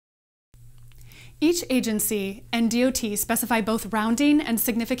Each agency and DOT specify both rounding and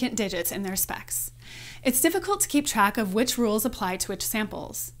significant digits in their specs. It's difficult to keep track of which rules apply to which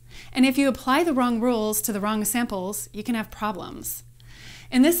samples. And if you apply the wrong rules to the wrong samples, you can have problems.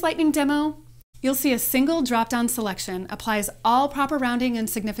 In this lightning demo, you'll see a single drop-down selection applies all proper rounding and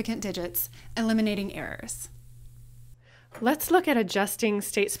significant digits, eliminating errors. Let's look at adjusting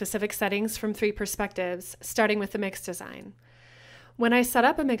state-specific settings from 3 perspectives, starting with the mix design. When I set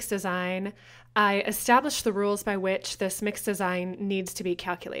up a mix design, I establish the rules by which this mix design needs to be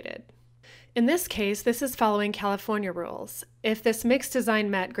calculated. In this case, this is following California rules. If this mix design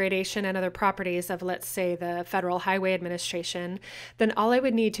met gradation and other properties of, let's say, the Federal Highway Administration, then all I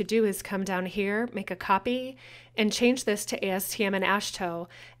would need to do is come down here, make a copy, and change this to ASTM and AASHTO,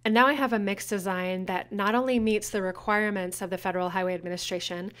 and now I have a mix design that not only meets the requirements of the Federal Highway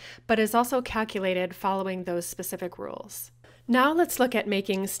Administration, but is also calculated following those specific rules. Now let's look at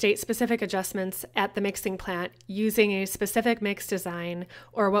making state-specific adjustments at the mixing plant using a specific mix design,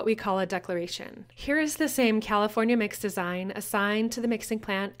 or what we call a declaration. Here is the same California mix design assigned to the mixing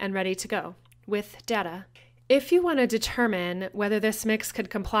plant and ready to go, with data. If you want to determine whether this mix could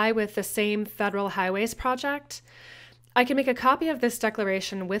comply with the same federal highways project, I can make a copy of this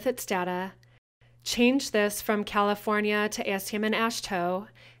declaration with its data, change this from California to ASTM and AASHTO,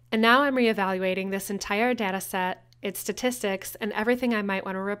 and now I'm reevaluating this entire data set, its statistics, and everything I might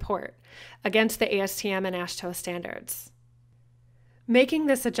want to report against the ASTM and AASHTO standards. Making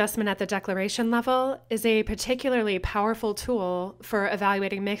this adjustment at the declaration level is a particularly powerful tool for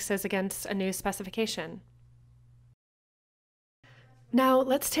evaluating mixes against a new specification. Now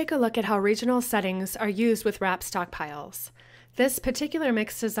let's take a look at how regional settings are used with RAP stockpiles. This particular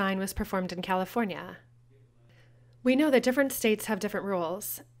mix design was performed in California. We know that different states have different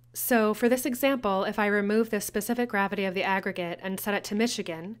rules. So for this example, if I remove the specific gravity of the aggregate and set it to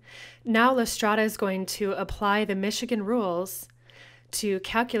Michigan, now LASTRADA is going to apply the Michigan rules to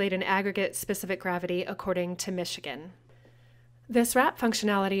calculate an aggregate specific gravity according to Michigan. This RAP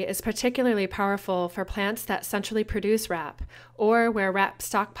functionality is particularly powerful for plants that centrally produce RAP, or where RAP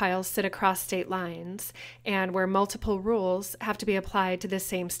stockpiles sit across state lines, and where multiple rules have to be applied to the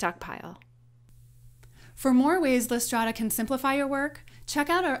same stockpile. For more ways LASTRADA can simplify your work,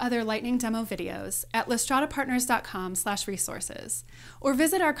 check out our other lightning demo videos at lastradapartners.com/resources, or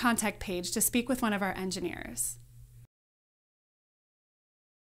visit our contact page to speak with one of our engineers.